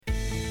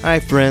Hi,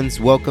 friends.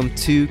 Welcome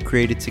to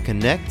Created to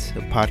Connect,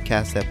 a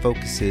podcast that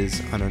focuses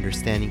on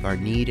understanding our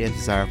need and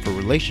desire for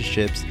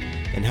relationships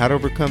and how to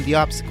overcome the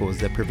obstacles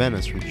that prevent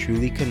us from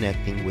truly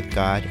connecting with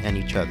God and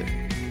each other.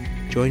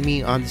 Join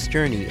me on this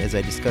journey as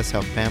I discuss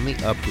how family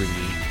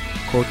upbringing,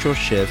 cultural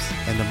shifts,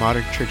 and the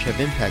modern church have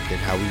impacted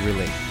how we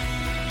relate.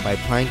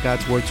 By applying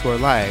God's Word to our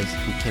lives,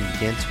 we can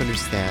begin to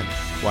understand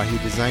why He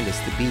designed us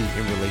to be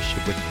in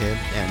relationship with Him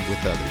and with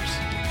others.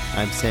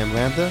 I'm Sam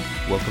Landa.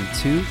 Welcome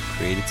to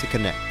Created to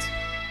Connect.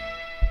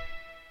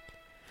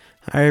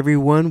 Hi,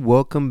 everyone.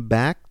 Welcome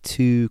back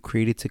to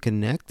Created to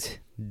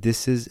Connect.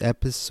 This is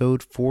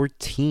episode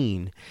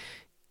 14.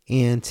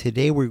 And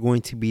today we're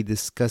going to be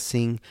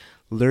discussing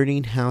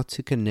learning how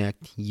to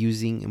connect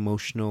using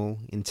emotional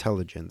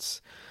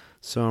intelligence.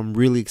 So I'm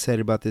really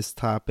excited about this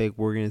topic.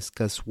 We're going to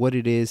discuss what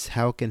it is,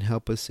 how it can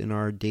help us in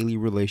our daily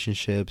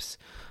relationships.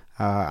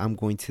 I'm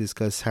going to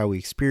discuss how we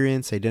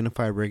experience,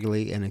 identify,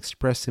 regulate, and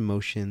express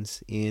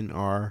emotions in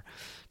our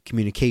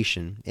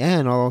communication.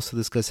 And I'll also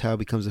discuss how it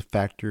becomes a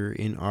factor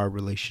in our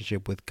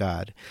relationship with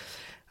God.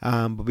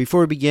 But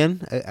before we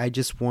begin, I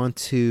just want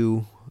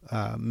to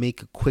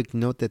make a quick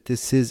note that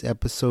this is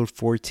episode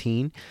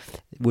 14,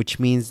 which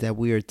means that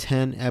we are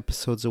 10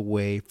 episodes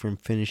away from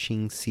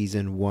finishing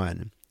season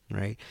 1,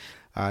 right?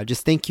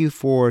 Just thank you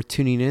for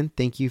tuning in.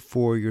 Thank you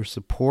for your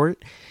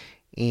support.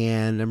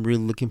 And I'm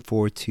really looking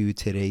forward to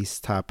today's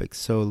topic.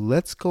 So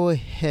let's go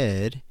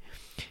ahead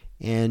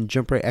and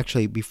jump right.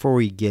 Actually, before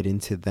we get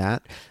into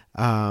that,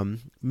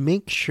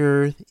 make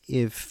sure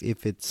if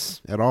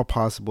it's at all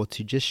possible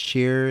to just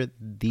share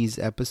these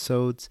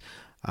episodes.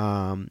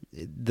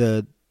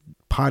 The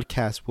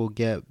podcast will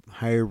get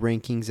higher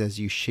rankings as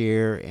you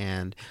share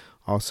and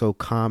also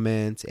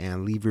comment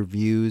and leave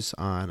reviews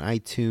on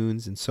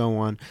iTunes and so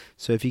on.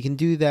 So if you can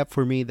do that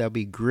for me, that'd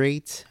be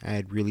great.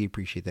 I'd really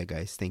appreciate that,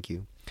 guys. Thank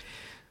you.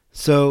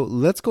 So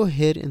let's go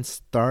ahead and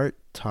start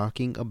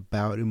talking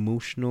about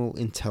emotional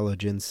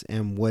intelligence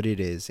and what it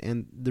is.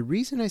 And the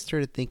reason I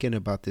started thinking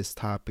about this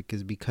topic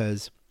is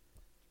because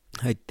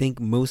I think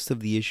most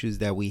of the issues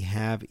that we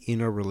have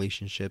in our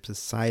relationships,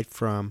 aside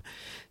from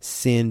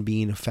sin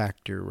being a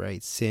factor,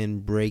 right?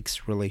 Sin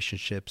breaks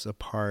relationships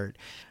apart.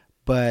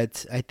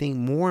 But I think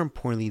more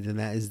importantly than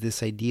that is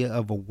this idea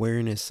of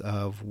awareness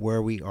of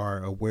where we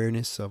are,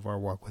 awareness of our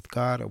walk with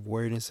God,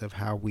 awareness of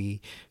how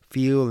we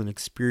feel and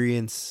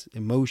experience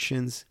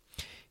emotions,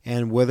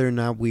 and whether or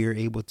not we are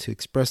able to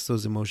express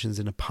those emotions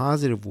in a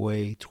positive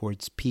way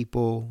towards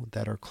people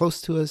that are close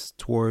to us,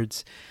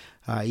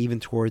 even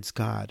towards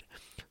God.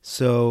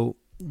 So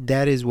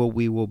that is what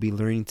we will be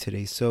learning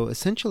today. So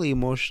essentially,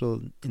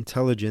 emotional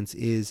intelligence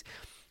is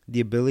the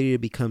ability to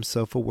become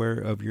self-aware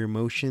of your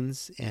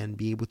emotions and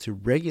be able to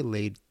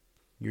regulate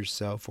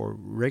yourself or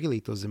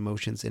regulate those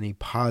emotions in a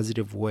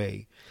positive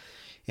way.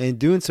 And in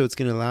doing so, it's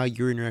going to allow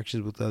your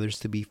interactions with others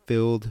to be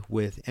filled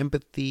with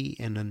empathy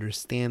and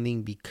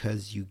understanding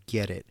because you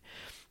get it.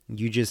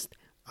 You just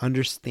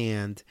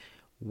understand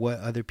what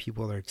other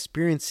people are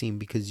experiencing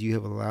because you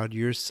have allowed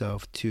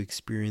yourself to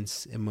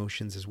experience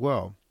emotions as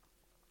well.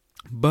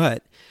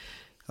 But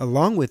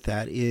along with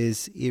that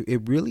is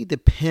it really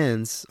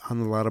depends on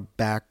a lot of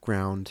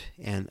background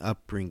and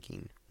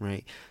upbringing,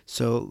 right?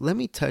 So let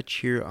me touch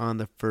here on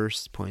the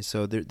first point.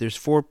 So there's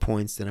 4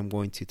 points that I'm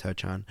going to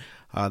touch on.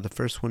 The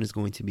first one is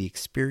going to be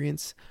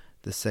experience.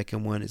 The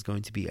second one is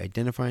going to be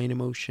identifying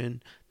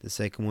emotion. The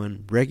second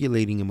one,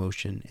 regulating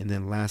emotion. And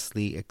then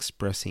lastly,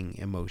 expressing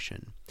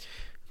emotion.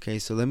 Okay,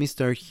 so let me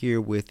start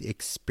here with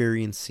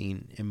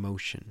experiencing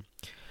emotion.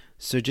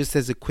 So just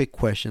as a quick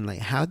question, like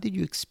how did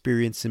you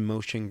experience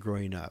emotion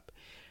growing up?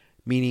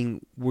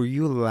 Meaning, were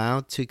you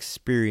allowed to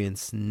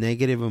experience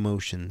negative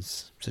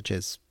emotions such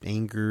as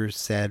anger,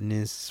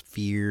 sadness,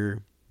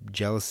 fear,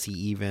 jealousy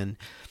even?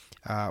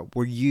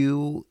 Were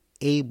you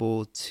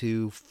able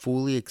to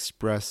fully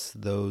express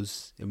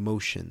those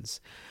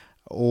emotions?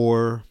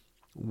 Or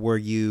were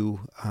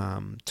you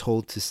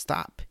told to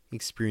stop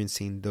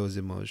experiencing those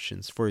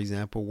emotions? For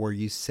example, were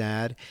you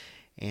sad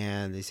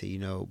and they say,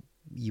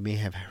 you may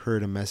have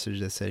heard a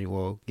message that said,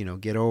 well,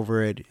 get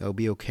over it. It'll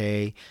be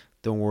okay.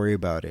 Don't worry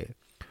about it.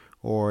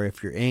 Or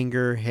if you're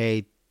angry,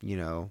 hey,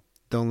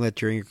 don't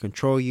let your anger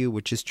control you,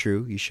 which is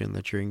true. You shouldn't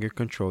let your anger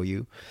control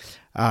you.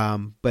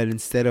 But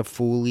instead of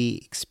fully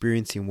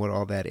experiencing what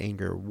all that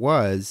anger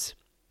was,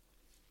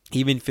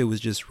 even if it was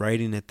just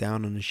writing it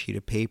down on a sheet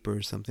of paper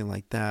or something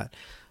like that,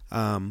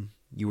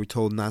 you were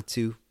told not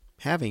to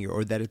have anger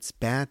or that it's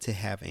bad to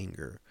have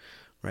anger.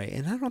 Right.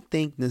 And I don't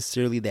think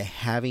necessarily that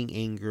having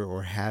anger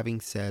or having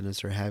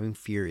sadness or having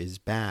fear is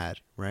bad.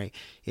 Right.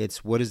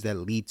 It's what does that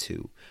lead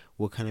to?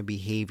 What kind of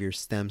behavior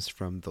stems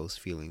from those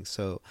feelings?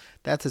 So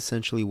that's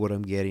essentially what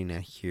I'm getting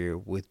at here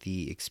with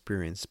the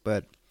experience.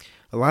 But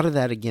a lot of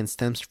that, again,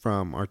 stems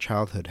from our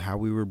childhood, how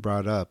we were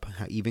brought up,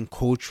 even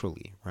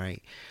culturally.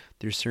 Right.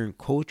 There's certain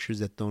cultures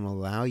that don't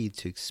allow you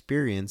to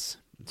experience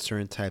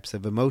certain types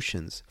of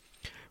emotions.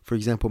 For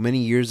example, many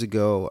years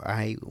ago,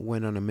 I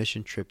went on a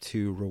mission trip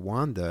to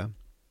Rwanda.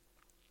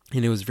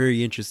 And it was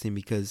very interesting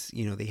because,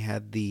 they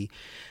had the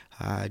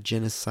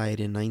genocide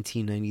in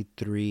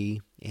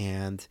 1993,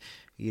 and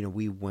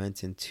we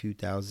went in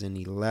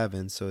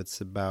 2011, so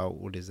it's about,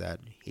 what is that,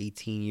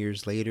 18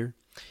 years later.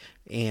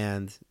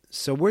 And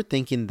so we're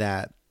thinking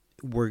that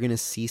we're going to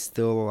see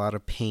still a lot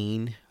of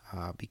pain,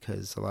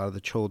 because a lot of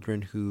the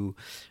children who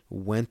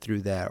went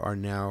through that are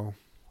now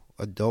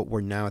adult.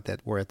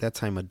 We're at that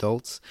time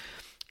adults,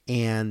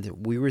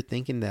 and we were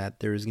thinking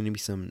that there was going to be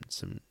some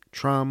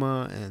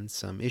trauma and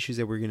some issues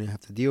that we're going to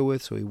have to deal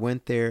with. So we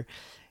went there,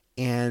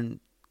 and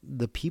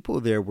the people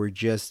there were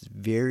just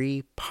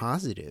very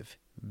positive,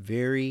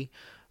 very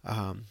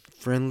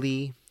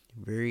friendly,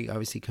 very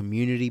obviously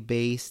community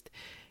based.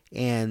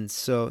 And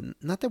so,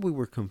 not that we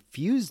were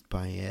confused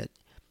by it,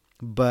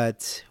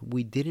 but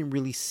we didn't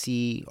really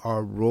see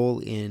our role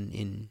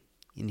in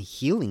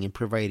healing and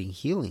providing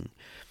healing.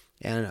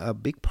 And a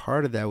big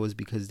part of that was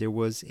because there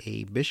was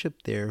a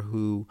bishop there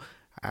who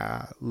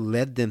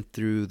led them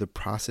through the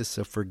process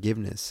of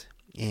forgiveness.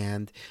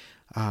 And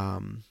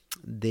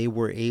they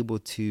were able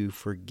to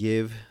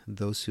forgive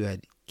those who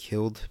had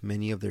killed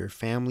many of their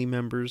family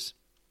members.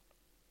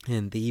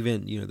 And they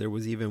even, there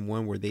was even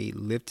one where they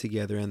lived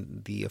together,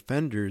 and the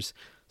offenders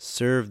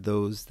served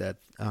those that,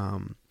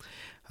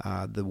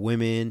 the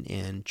women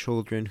and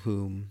children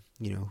whom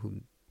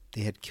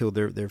they had killed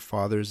their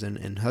fathers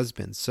and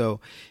husbands. So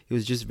it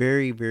was just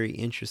very, very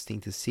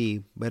interesting to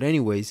see. But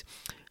anyways,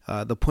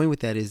 the point with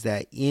that is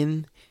that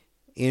in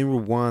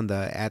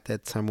Rwanda, at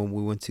that time when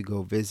we went to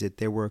go visit,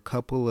 there were a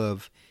couple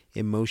of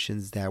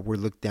emotions that were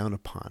looked down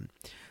upon.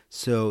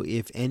 So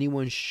if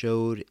anyone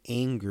showed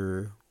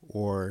anger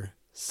or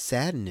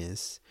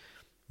sadness,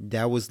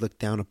 that was looked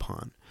down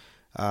upon.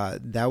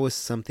 That was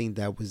something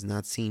that was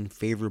not seen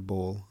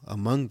favorable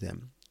among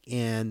them.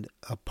 And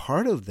a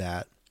part of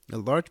that, a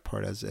large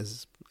part,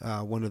 as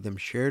one of them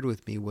shared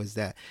with me, was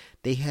that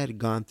they had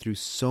gone through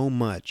so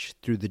much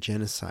through the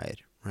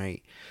genocide,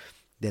 right?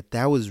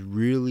 That was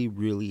really,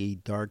 really a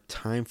dark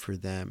time for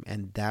them.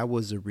 And that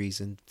was a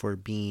reason for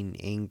being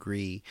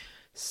angry,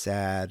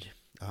 sad,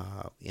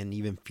 and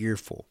even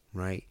fearful,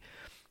 right?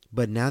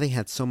 But now they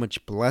had so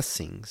much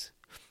blessings,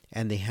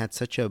 and they had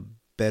such a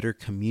better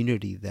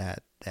community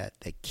that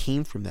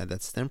came from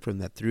that stemmed from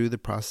that through the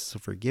process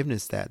of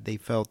forgiveness, that they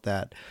felt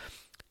that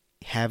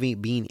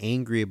being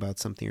angry about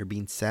something or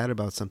being sad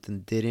about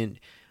something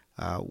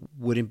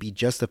wouldn't be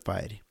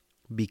justified,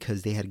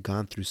 because they had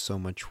gone through so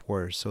much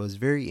worse. So it's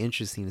very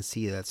interesting to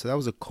see that. So that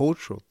was a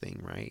cultural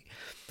thing, right?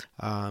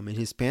 In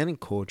Hispanic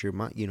culture,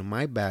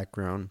 my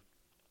background,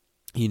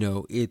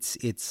 it's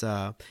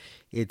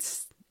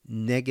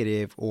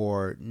negative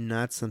or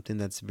not something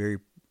that's very,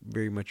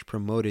 very much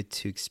promoted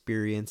to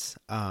experience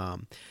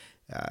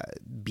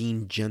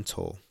being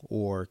gentle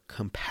or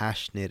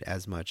compassionate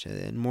as much,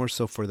 and more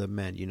so for the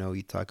men.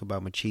 You talk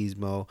about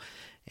machismo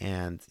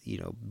and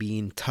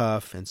being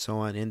tough and so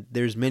on, and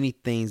there's many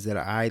things that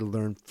I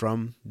learned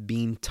from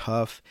being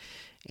tough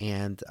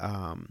and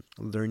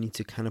learning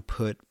to kind of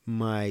put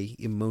my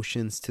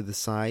emotions to the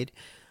side.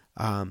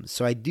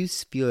 So I do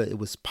feel it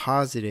was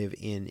positive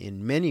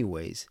in many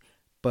ways,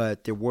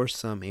 but there were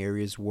some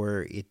areas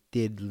where it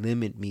did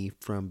limit me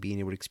from being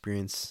able to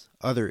experience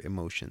other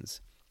emotions.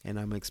 And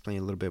I'm going to explain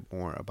a little bit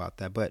more about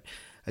that. But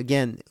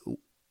again,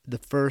 the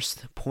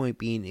first point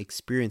being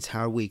experience,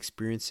 how we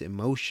experience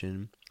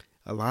emotion.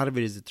 A lot of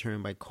it is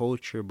determined by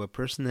culture, but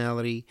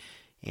personality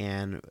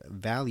and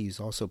values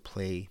also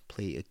play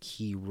a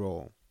key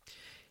role.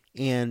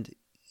 And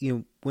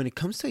when it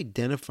comes to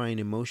identifying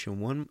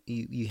emotion,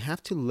 you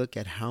have to look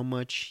at how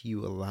much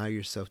you allow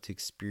yourself to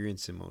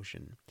experience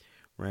emotion,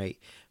 right?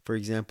 For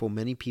example,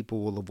 many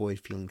people will avoid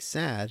feeling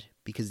sad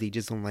because they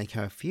just don't like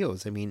how it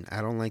feels. I mean,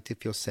 I don't like to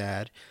feel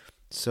sad,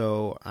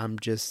 so I'm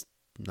just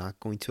not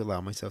going to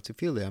allow myself to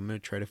feel it. I'm going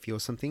to try to feel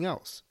something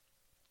else,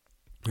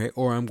 right?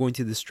 Or I'm going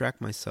to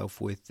distract myself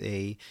with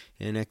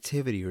an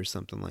activity or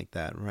something like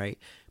that, right?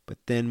 But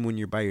then when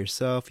you're by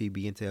yourself, you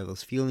begin to have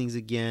those feelings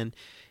again,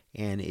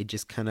 and it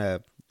just kind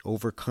of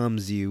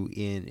overcomes you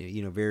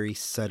very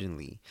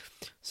suddenly.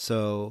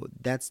 So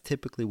that's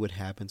typically what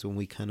happens when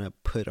we kind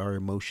of put our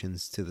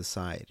emotions to the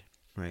side,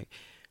 right?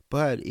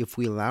 But if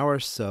we allow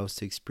ourselves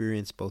to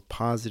experience both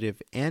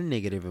positive and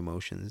negative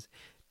emotions,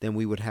 then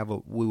we will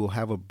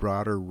have a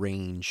broader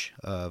range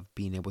of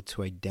being able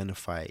to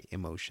identify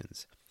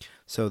emotions.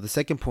 So the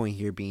second point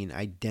here being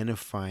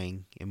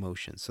identifying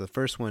emotions. So the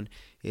first one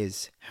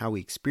is how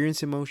we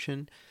experience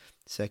emotion.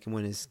 The second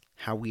one is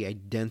how we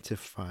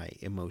identify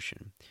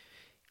emotion.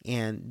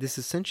 And this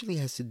essentially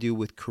has to do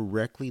with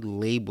correctly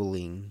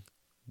labeling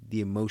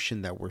the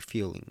emotion that we're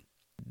feeling.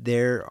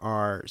 There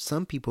are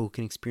some people who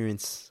can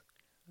experience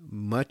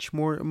much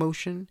more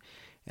emotion,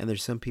 and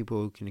there's some people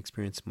who can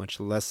experience much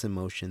less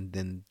emotion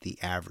than the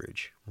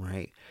average,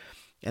 right?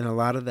 And a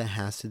lot of that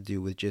has to do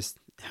with just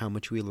how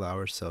much we allow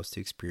ourselves to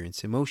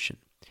experience emotion.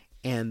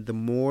 And the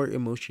more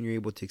emotion you're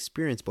able to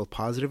experience, both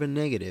positive and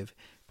negative,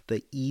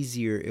 the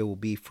easier it will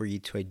be for you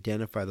to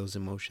identify those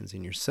emotions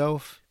in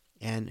yourself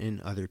and in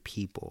other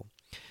people.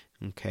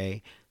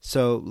 Okay,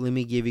 so let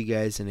me give you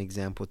guys an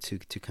example to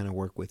kind of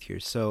work with here.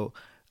 So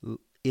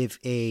if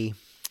a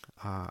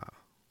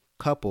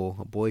couple,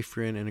 a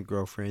boyfriend and a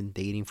girlfriend,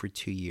 dating for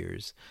 2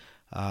 years,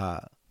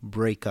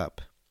 break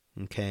up.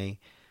 Okay,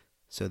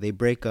 so they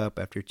break up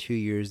after 2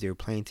 years. They were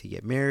planning to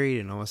get married,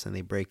 and all of a sudden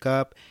they break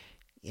up,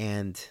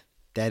 and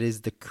that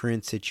is the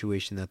current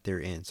situation that they're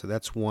in. So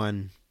that's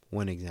one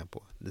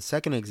example. The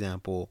second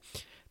example,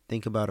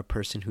 think about a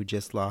person who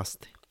just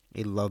lost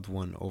a loved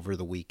one over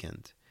the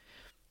weekend.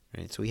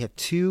 Right? So we have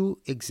two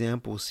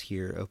examples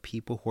here of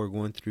people who are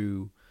going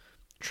through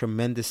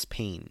tremendous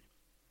pain,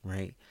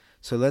 right?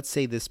 So let's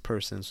say this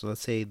person, so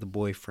let's say the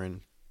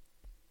boyfriend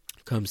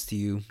comes to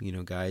you,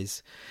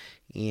 guys,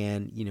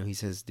 and, he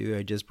says, dude,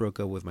 I just broke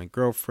up with my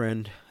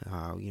girlfriend.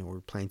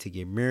 We're planning to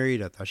get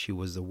married. I thought she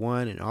was the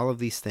one, and all of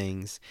these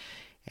things.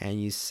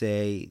 And you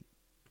say,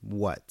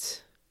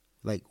 what?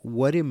 Like,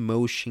 what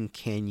emotion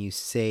can you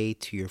say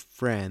to your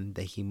friend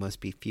that he must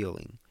be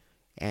feeling?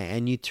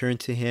 And you turn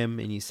to him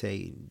and you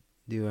say,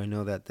 dude, I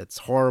know that that's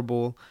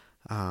horrible.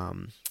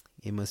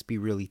 It must be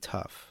really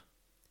tough.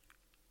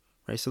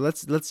 Right? So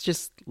let's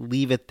just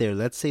leave it there.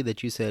 Let's say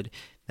that you said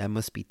that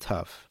must be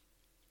tough.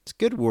 It's a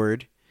good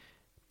word,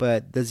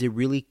 but does it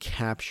really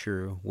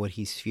capture what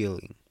he's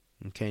feeling?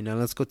 Okay, now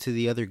let's go to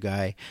the other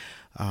guy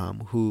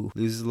who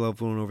loses a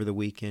loved one over the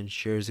weekend,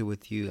 shares it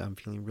with you. I'm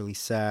feeling really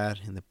sad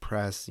and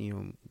depressed.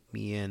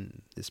 Me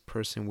and this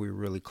person, we're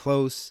really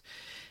close,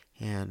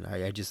 and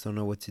I just don't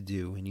know what to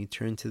do. And you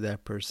turn to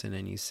that person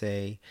and you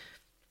say,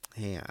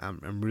 hey,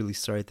 I'm really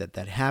sorry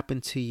that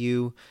happened to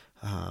you.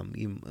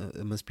 You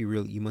must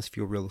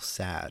feel real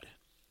sad.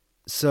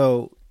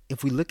 So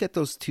if we look at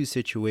those two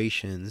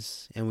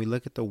situations and we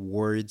look at the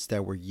words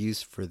that were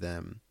used for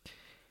them,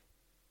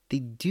 they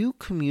do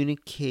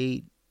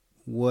communicate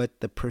what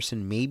the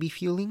person may be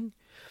feeling,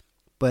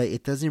 but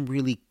it doesn't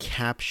really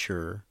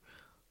capture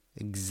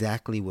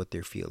exactly what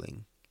they're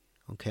feeling.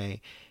 Okay.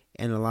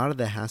 And a lot of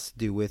that has to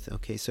do with,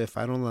 okay, so if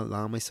I don't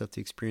allow myself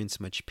to experience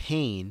much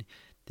pain,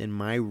 then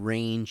my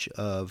range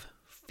of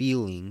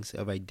feelings,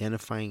 of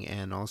identifying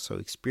and also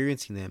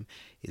experiencing them,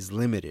 is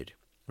limited,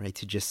 right,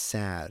 to just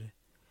sad.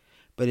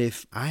 But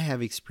if I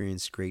have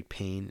experienced great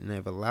pain and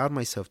I've allowed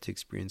myself to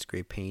experience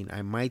great pain,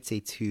 I might say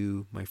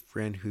to my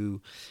friend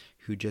who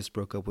just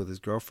broke up with his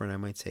girlfriend, I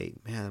might say,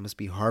 man, that must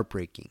be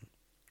heartbreaking,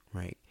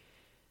 right?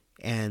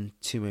 And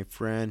to my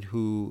friend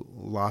who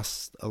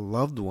lost a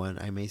loved one,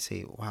 I may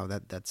say, wow,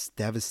 that's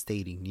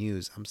devastating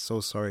news. I'm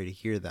so sorry to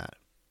hear that,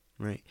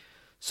 right?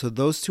 So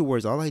those two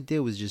words, all I did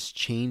was just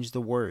change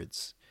the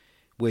words,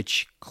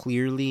 which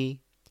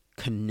clearly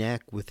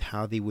connect with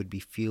how they would be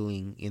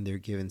feeling in their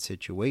given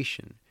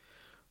situation,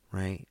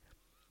 right?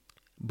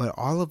 But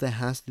all of that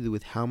has to do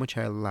with how much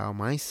I allow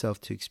myself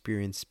to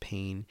experience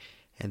pain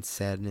and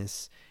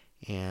sadness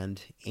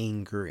and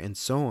anger and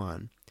so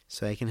on,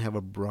 so I can have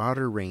a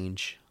broader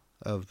range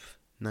of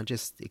not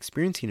just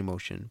experiencing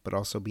emotion, but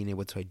also being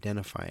able to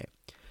identify it.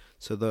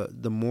 So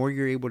the more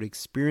you're able to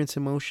experience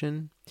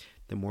emotion,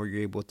 the more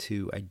you're able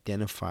to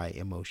identify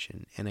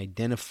emotion and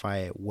identify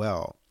it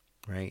well,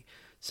 right?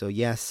 So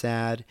yeah,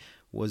 sad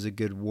was a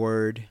good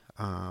word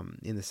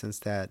in the sense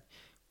that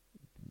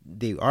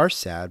they are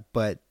sad,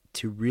 but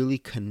to really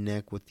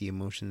connect with the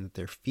emotion that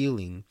they're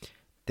feeling,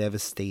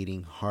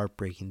 devastating,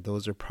 heartbreaking,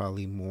 those are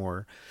probably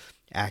more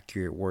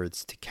accurate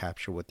words to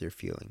capture what they're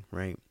feeling,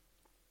 right?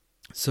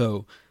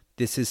 So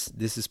this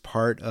is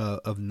part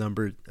of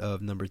number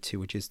two,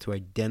 which is to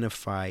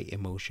identify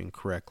emotion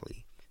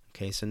correctly.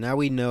 Okay, so now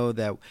we know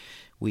that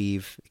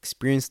we've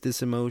experienced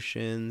these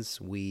emotions,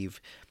 we've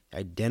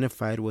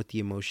identified what the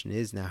emotion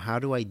is. Now, how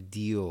do I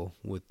deal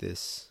with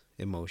this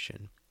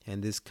emotion?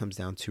 And this comes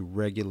down to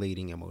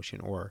regulating emotion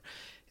or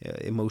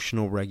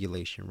emotional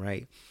regulation,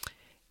 right?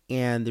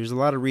 And there's a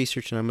lot of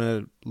research, and I'm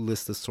going to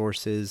list the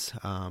sources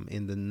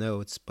in the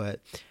notes, but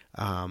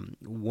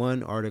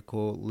one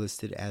article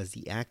listed as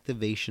the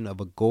activation of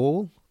a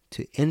goal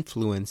to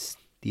influence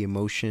the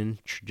emotion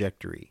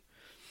trajectory.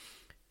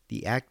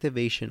 The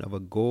activation of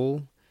a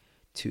goal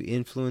to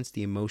influence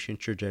the emotion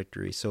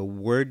trajectory. So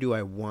where do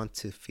I want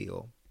to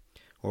feel?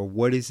 Or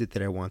what is it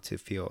that I want to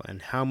feel?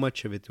 And how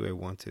much of it do I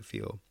want to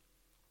feel?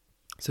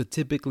 So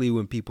typically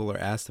when people are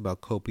asked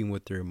about coping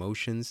with their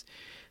emotions,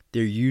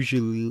 they're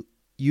usually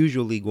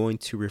going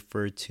to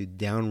refer to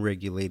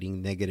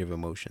down-regulating negative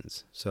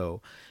emotions.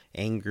 So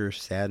anger,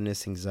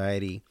 sadness,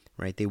 anxiety,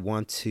 right? They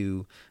want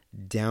to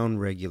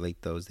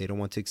down-regulate those. They don't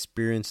want to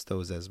experience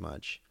those as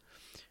much,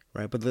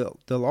 right? But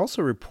they'll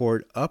also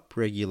report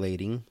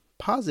up-regulating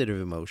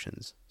positive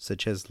emotions,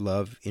 such as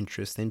love,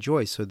 interest, and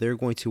joy. So they're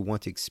going to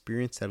want to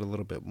experience that a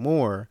little bit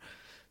more.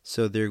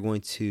 So they're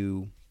going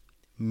to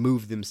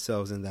move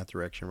themselves in that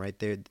direction, right?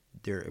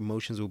 Their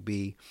emotions will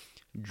be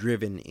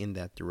driven in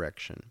that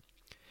direction.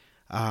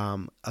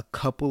 A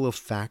couple of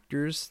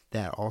factors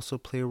that also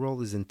play a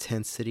role is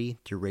intensity,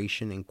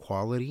 duration, and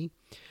quality.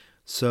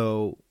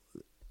 So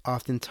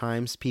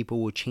oftentimes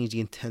people will change the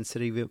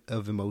intensity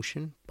of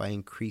emotion by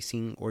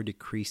increasing or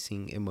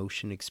decreasing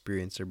emotion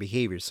experience or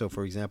behavior. So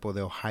for example,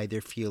 they'll hide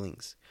their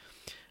feelings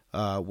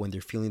when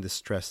they're feeling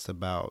distressed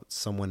about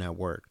someone at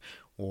work,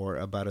 or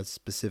about a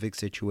specific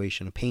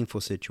situation, a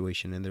painful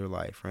situation in their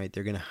life, right?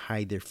 They're going to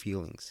hide their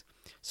feelings.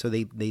 So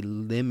they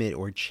limit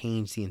or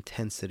change the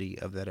intensity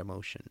of that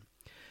emotion.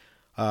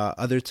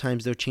 Other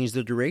times they'll change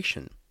the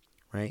duration,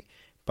 right?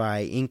 By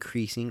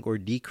increasing or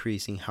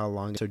decreasing how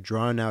long. So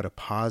drawing out a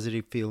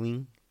positive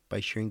feeling by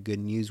sharing good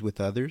news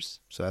with others.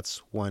 So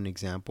that's one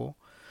example.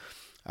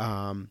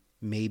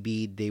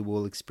 Maybe they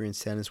will experience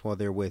sadness while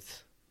they're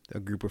with a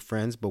group of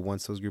friends, but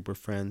once those group of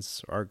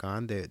friends are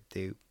gone,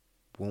 they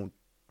won't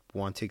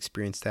want to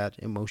experience that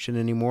emotion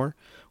anymore,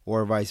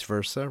 or vice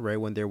versa,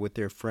 right? When they're with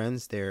their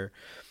friends, they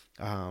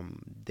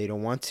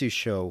don't want to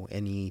show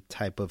any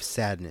type of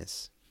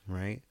sadness,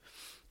 right?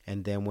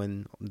 And then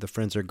when the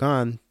friends are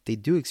gone, they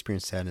do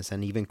experience sadness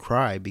and even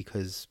cry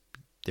because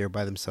they're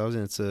by themselves,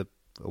 and it's a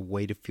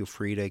way to feel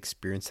free to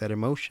experience that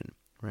emotion,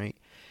 right?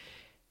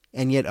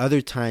 And yet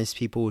other times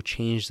people will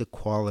change the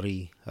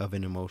quality of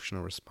an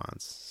emotional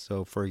response.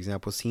 So for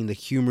example, seeing the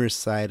humorous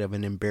side of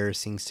an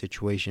embarrassing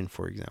situation,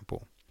 for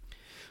example.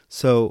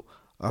 So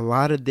a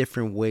lot of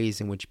different ways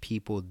in which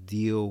people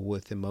deal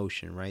with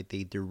emotion, right?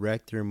 They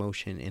direct their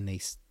emotion in a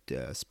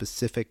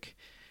specific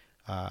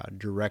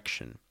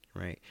direction,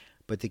 right?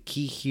 But the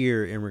key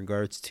here in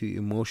regards to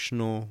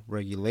emotional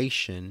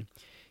regulation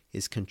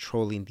is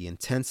controlling the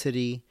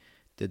intensity,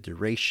 the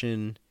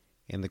duration,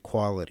 and the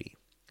quality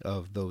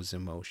of those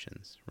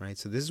emotions, right?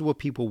 So this is what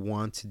people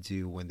want to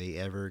do when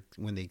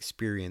they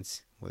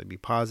experience, whether it be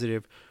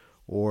positive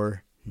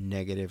or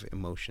negative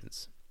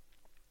emotions.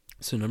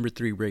 So number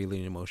 3,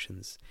 regulating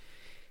emotions.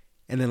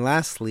 And then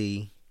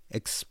lastly,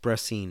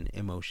 expressing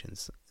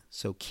emotions.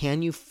 So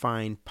can you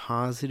find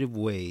positive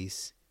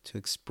ways to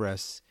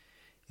express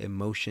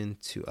emotion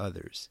to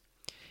others?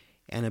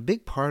 And a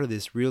big part of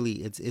this really,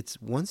 it's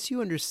once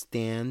you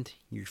understand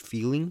your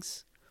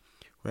feelings,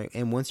 right?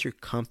 And once you're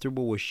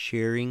comfortable with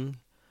sharing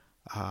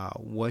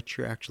what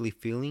you're actually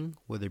feeling,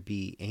 whether it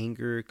be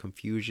anger,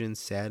 confusion,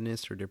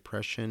 sadness, or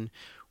depression,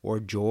 or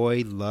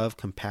joy, love,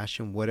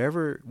 compassion,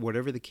 whatever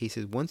the case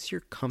is, once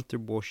you're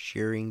comfortable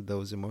sharing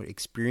those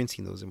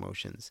experiencing those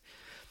emotions,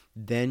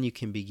 then you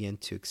can begin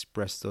to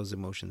express those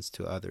emotions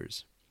to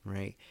others,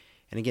 right?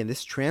 And again,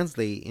 this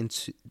translates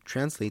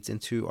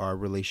into our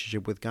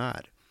relationship with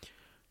God,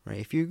 right?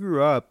 If you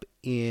grew up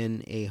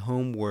in a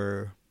home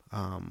where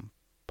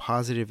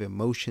positive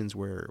emotions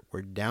were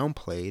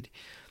downplayed,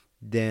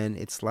 then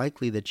it's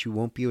likely that you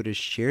won't be able to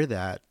share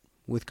that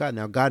with God.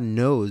 Now, God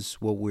knows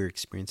what we're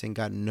experiencing.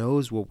 God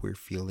knows what we're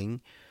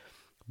feeling,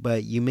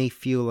 but you may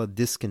feel a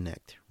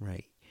disconnect,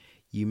 right?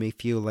 You may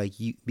feel like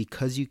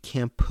because you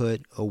can't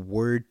put a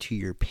word to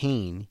your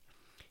pain,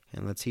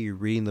 and let's say you're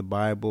reading the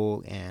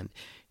Bible and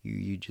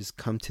you just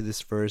come to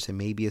this verse and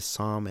maybe a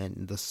psalm,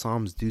 and the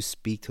Psalms do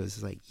speak to us.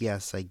 It's like,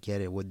 yes, I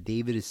get it. What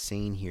David is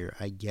saying here,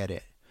 I get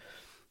it,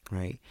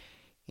 right?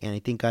 And I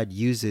think God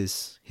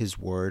uses his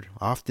word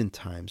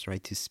oftentimes,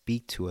 right, to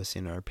speak to us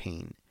in our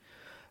pain.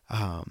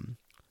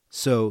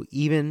 So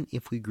even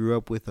if we grew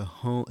up with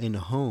in a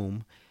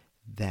home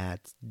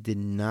that did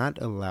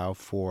not allow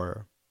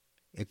for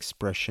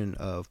expression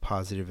of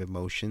positive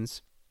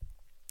emotions,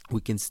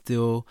 we can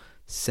still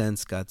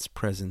sense God's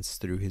presence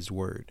through his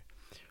word,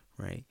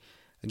 right?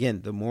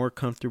 Again, the more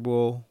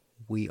comfortable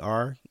we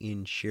are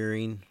in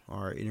sharing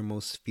our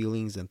innermost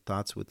feelings and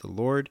thoughts with the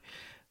Lord,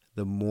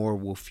 the more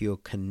we'll feel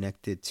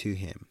connected to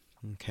him,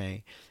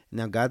 okay?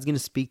 Now, God's going to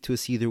speak to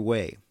us either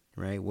way,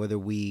 right? Whether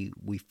we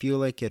feel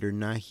like it or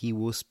not, he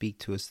will speak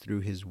to us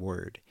through his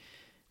word,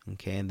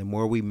 okay? And the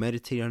more we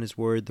meditate on his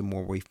word, the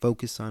more we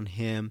focus on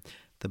him,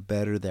 the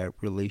better that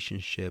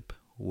relationship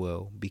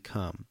will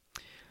become.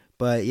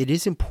 But it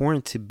is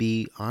important to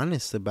be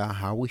honest about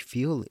how we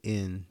feel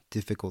in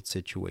difficult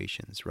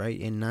situations, right?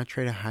 And not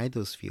try to hide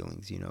those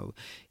feelings. You know,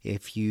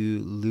 if you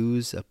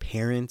lose a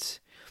parent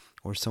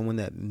or someone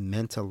that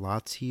meant a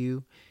lot to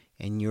you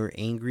and you're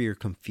angry or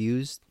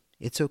confused,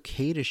 it's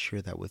okay to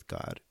share that with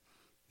God.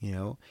 You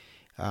know,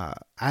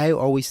 I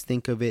always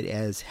think of it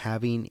as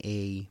having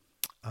a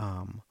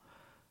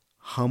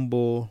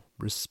humble,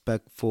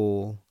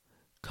 respectful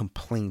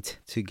complaint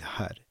to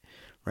God,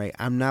 right?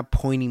 I'm not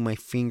pointing my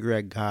finger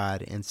at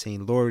God and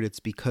saying, Lord, it's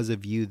because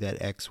of you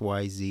that X,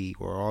 Y, Z,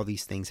 or all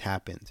these things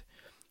happened,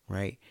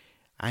 right?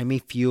 I may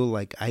feel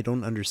like I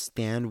don't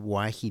understand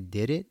why he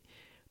did it,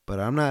 but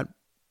I'm not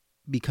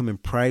becoming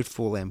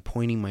prideful and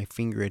pointing my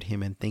finger at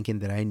him and thinking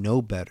that I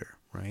know better,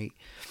 right?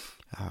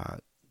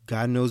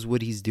 God knows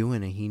what he's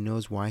doing, and he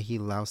knows why he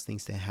allows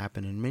things to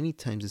happen. And many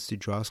times it's to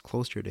draw us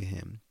closer to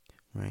him,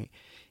 right?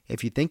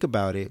 If you think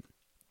about it,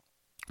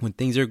 when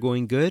things are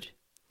going good,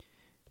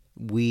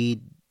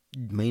 we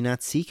may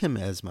not seek him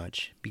as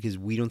much because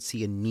we don't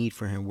see a need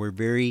for him. We're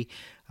very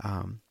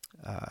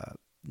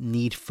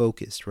need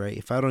focused, right?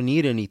 If I don't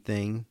need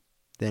anything,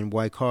 then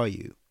why call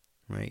you,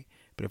 right?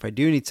 But if I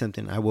do need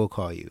something, I will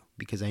call you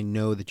because I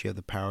know that you have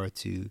the power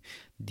to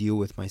deal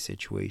with my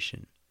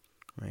situation,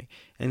 right?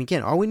 And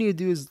again, all we need to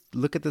do is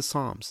look at the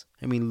Psalms.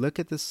 I mean, look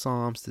at the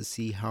Psalms to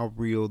see how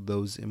real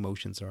those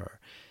emotions are.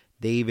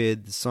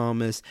 David, the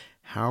psalmist,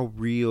 how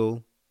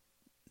real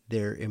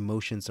their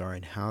emotions are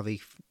and how they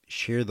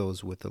share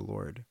those with the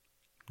Lord,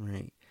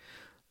 right?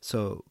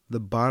 So the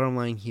bottom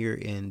line here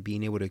in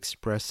being able to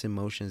express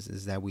emotions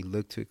is that we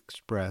look to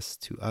express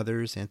to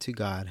others and to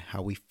God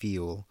how we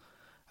feel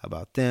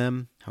about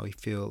them, how we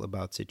feel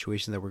about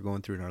situations that we're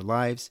going through in our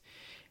lives,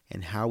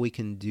 and how we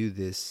can do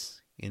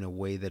this in a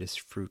way that is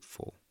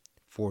fruitful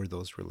for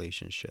those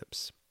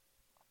relationships.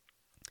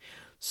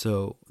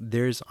 So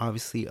there's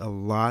obviously a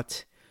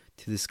lot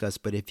to discuss,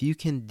 but if you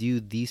can do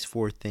these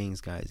 4 things,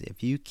 guys,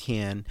 if you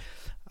can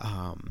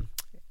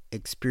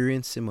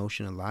experience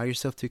emotion, allow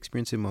yourself to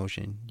experience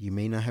emotion. You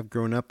may not have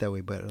grown up that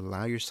way, but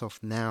allow yourself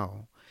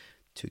now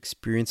to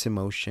experience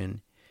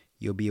emotion.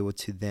 You'll be able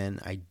to then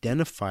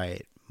identify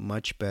it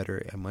much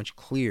better and much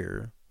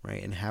clearer,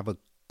 right? And have a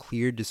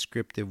clear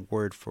descriptive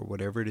word for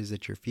whatever it is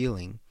that you're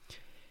feeling.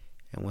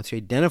 And once you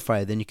identify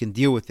it, then you can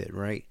deal with it,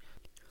 right?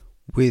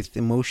 With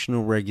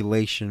emotional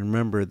regulation,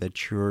 remember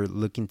that you're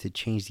looking to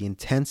change the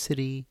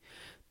intensity,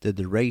 the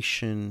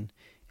duration,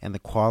 and the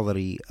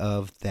quality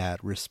of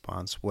that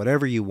response.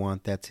 Whatever you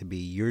want that to be,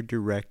 you're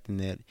directing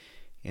it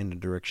in the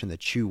direction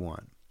that you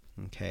want,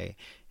 okay?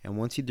 And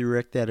once you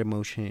direct that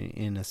emotion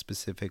in a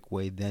specific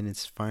way, then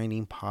it's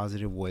finding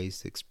positive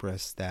ways to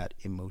express that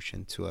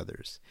emotion to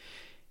others.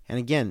 And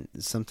again,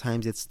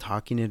 sometimes it's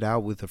talking it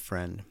out with a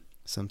friend.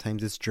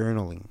 Sometimes it's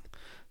journaling.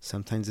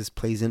 Sometimes it's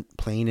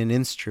playing an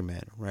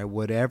instrument, right?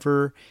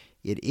 Whatever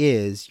it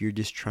is, you're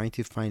just trying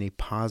to find a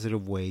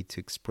positive way to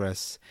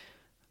express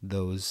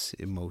those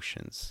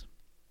emotions.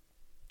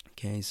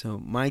 Okay, so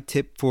my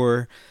tip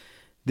for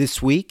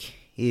this week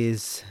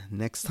is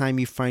next time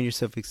you find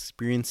yourself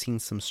experiencing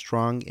some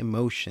strong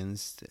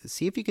emotions,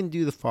 see if you can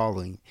do the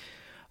following.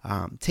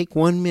 Take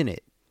 1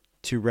 minute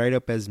to write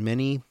up as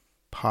many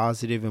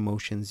positive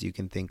emotions you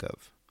can think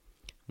of.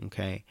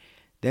 Okay,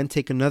 then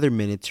take another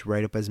minute to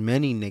write up as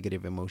many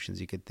negative emotions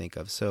you could think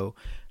of. So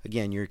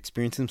again, you're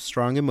experiencing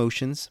strong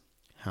emotions.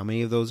 How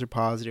many of those are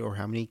positive, or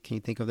how many can you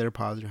think of that are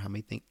positive? How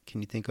many can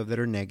you think of that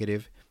are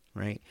negative,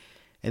 right?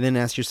 And then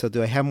ask yourself,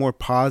 do I have more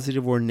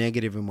positive or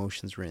negative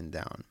emotions written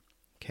down?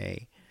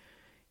 Okay.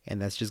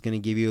 And that's just going to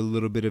give you a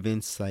little bit of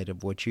insight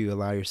of what you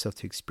allow yourself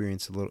to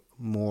experience a little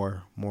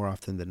more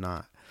often than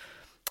not.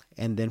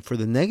 And then for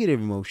the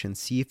negative emotions,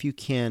 see if you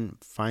can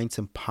find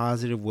some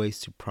positive ways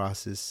to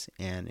process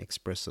and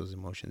express those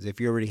emotions. If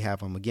you already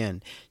have them,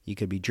 again, you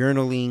could be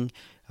journaling.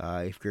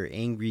 If you're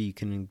angry, you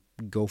can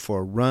go for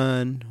a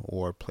run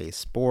or play a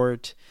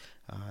sport.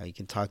 You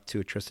can talk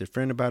to a trusted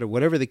friend about it.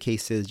 Whatever the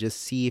case is,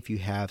 just see if you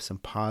have some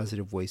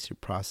positive ways to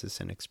process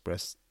and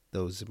express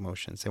those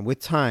emotions. And with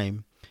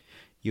time,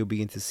 you'll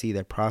begin to see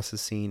that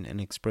processing and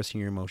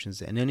expressing your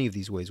emotions in any of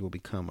these ways will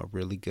become a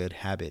really good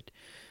habit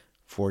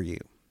for you.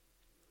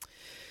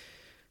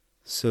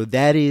 So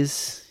that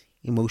is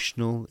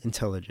emotional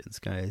intelligence,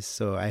 guys.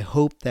 So I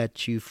hope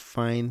that you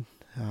find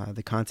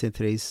the content of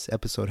today's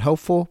episode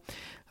helpful.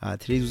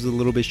 Today's was a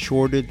little bit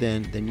shorter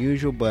than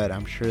usual, but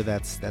I'm sure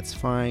that's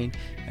fine.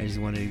 I just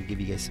wanted to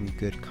give you guys some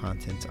good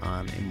content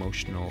on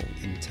emotional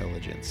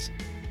intelligence.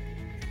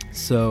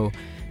 So,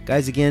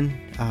 guys, again,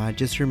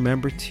 just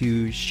remember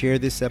to share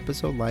this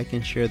episode, like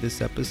and share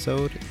this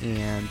episode,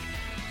 and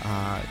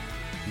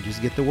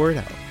just get the word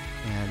out.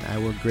 And I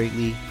will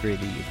greatly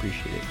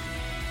appreciate it.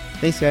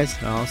 Thanks,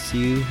 guys. I'll see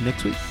you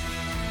next week.